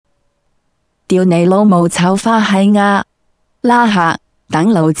掉你老母臭花閪呀！拉下等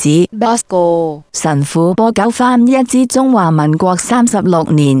老子 Bosco 神父播九翻一支中華民國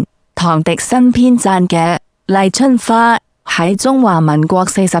36年唐滌生編撰嘅《麗春花》，喺中華民國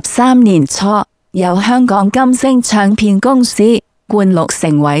43年初由香港金星唱片公司灌錄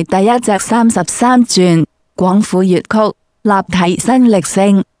成為第一隻33轉廣府粵曲立體聲力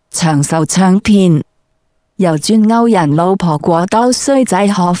聲長壽唱片，由專勾人老婆過兜衰仔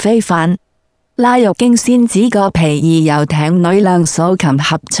何非凡、拉玉經仙子個皮兒遊艇女亮數琴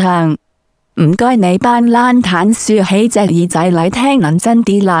合唱。唔該你班爛攤豎起隻耳仔嚟聽撚真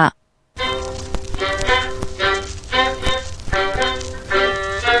啲啦！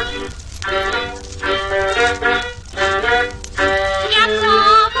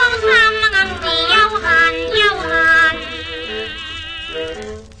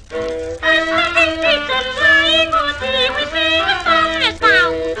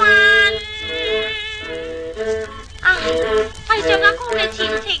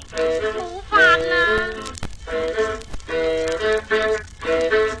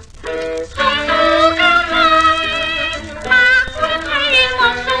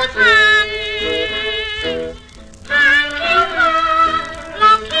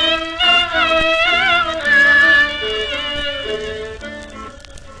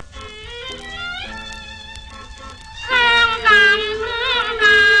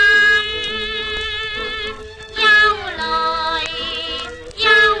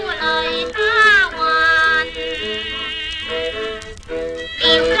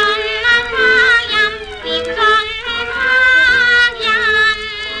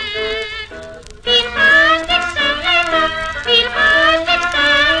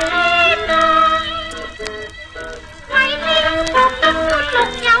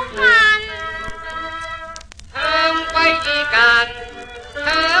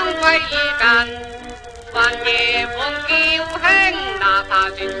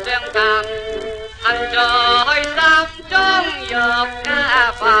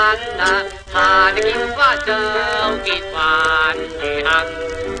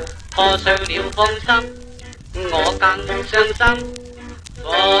破碎了芳心，我更傷心。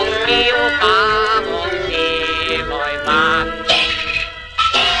忘掉把往事來問。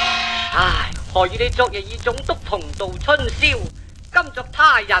唉，何以你昨日以總督同度春宵，今作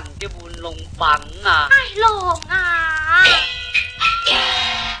他人嘅玩弄品啊！唉，郎啊，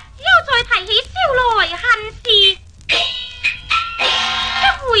又再提起燒來恨事，一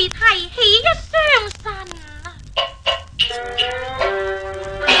回提起一傷神啊！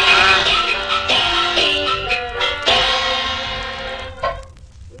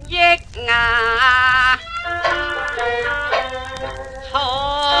憶啊，初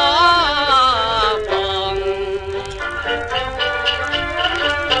逢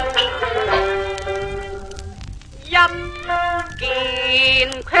一見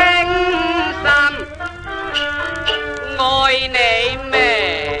傾心，愛你眉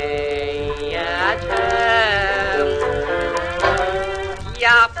一唱，入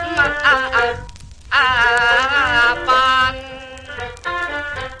班。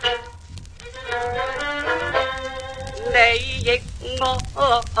你亦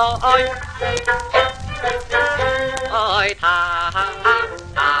愛彈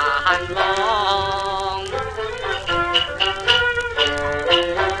郎，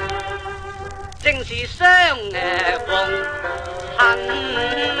正是相逢恨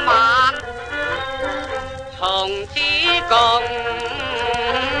晚，從此共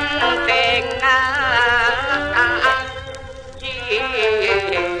定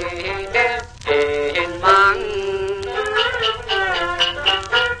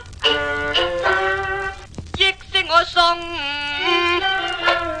送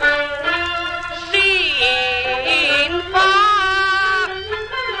鮮花，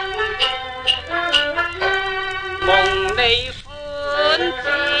蒙你歡節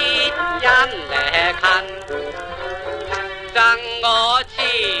因近，贈我千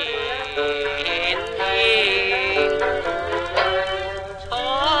年初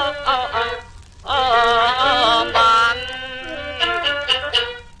吻，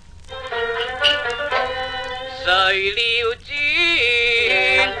誰料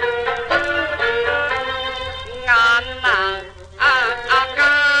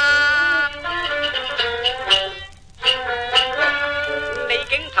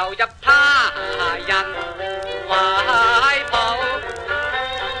投入他人懷抱，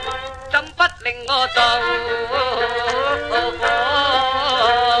怎不令我妒火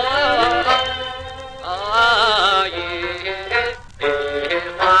如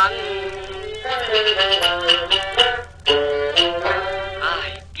焚？唉，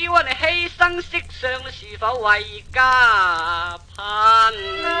叫我哋犧生色相是否為家貧？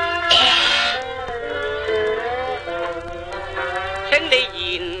請你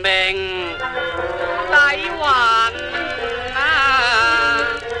言明底蘊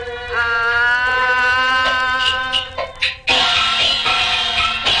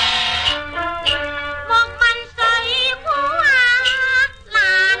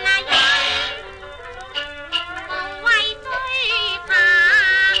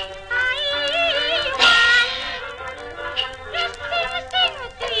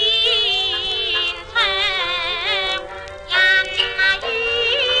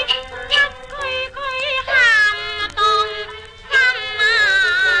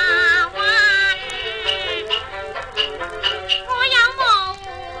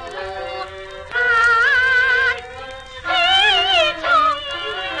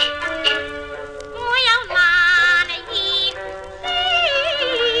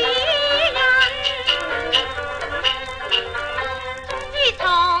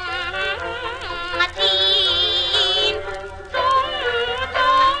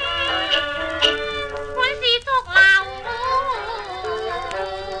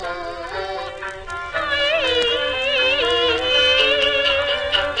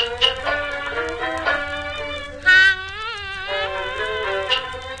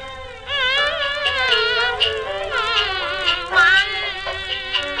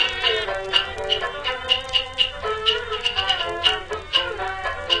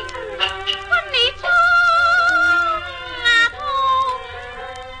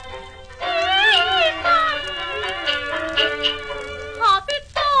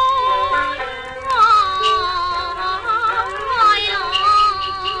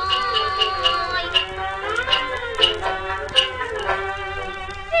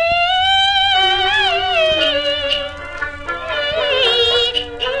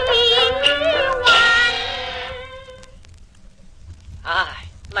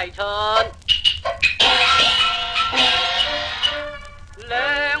黎春，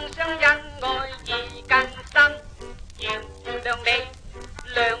兩相恩愛意更深，要諒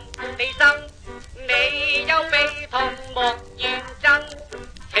你心，你有悲痛莫怨真，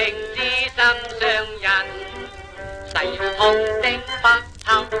情至心上人，誓要痛的白頭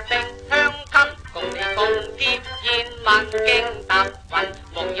的香襟，共你共貼燕文經踏雲，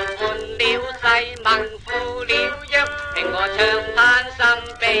夢要換了世盟赴了約，令我長嘆心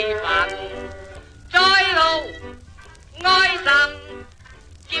悲憤，在路哀心，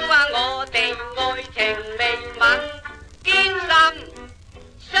叫話我哋愛情未泯，堅心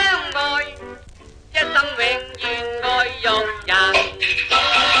相愛，一生永遠愛育人。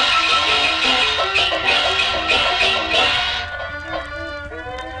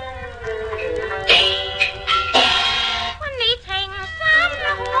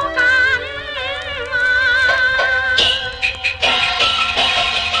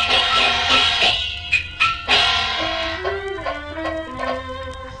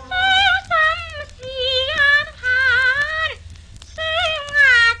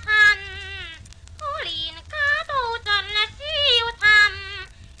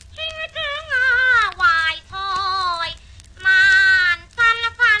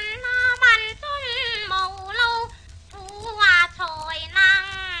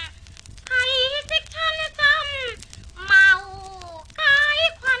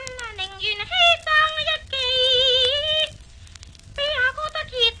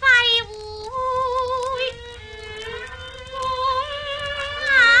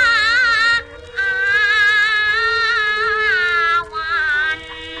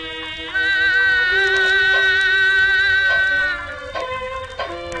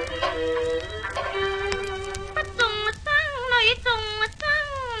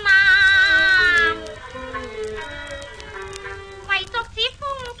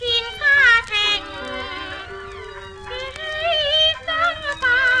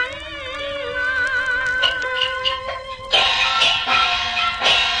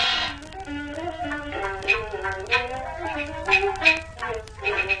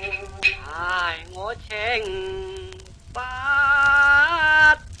我情不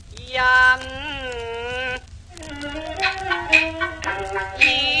忍，如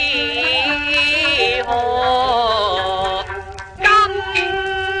何甘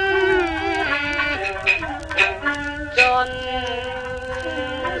盡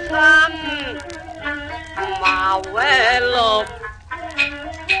心茅綠，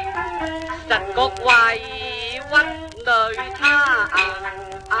實覺委屈女他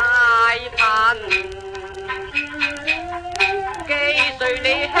愛貧，既隨你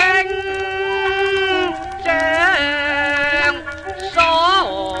兄長所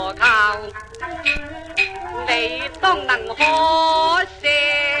求，可惜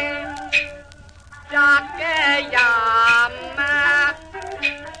責嘅人啊，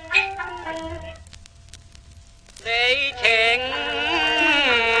你情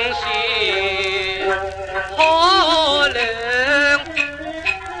是可量，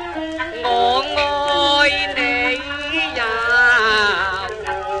我愛你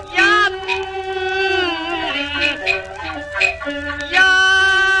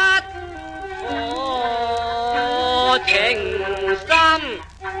情深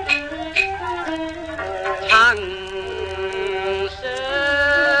曾相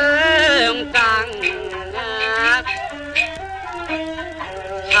贈啊，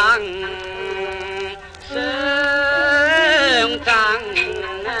曾相贈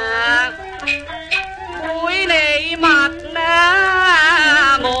啊，會你問啊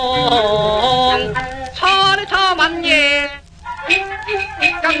我錯你錯問嘢，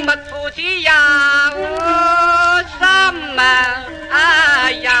更密乎此有心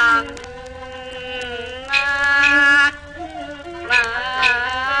人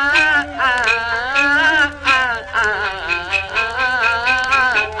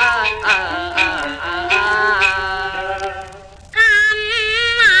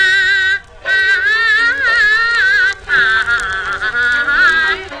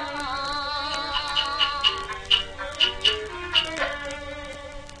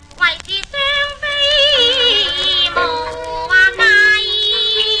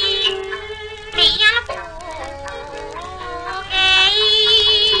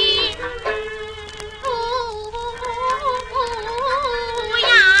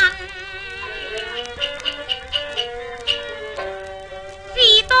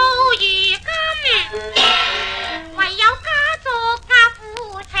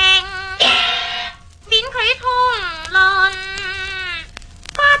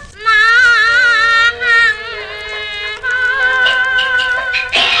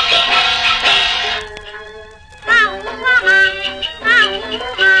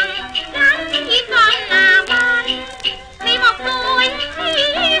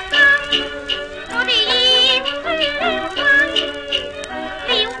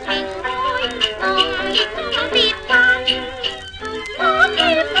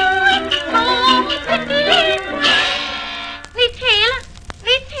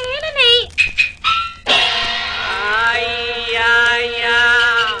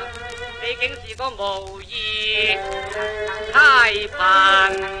無意太貧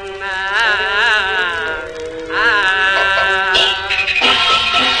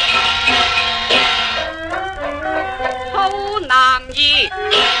好男兒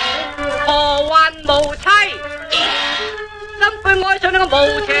何患無妻，怎會愛上呢個無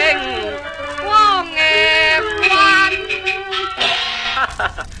情光彎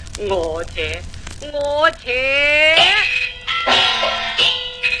我且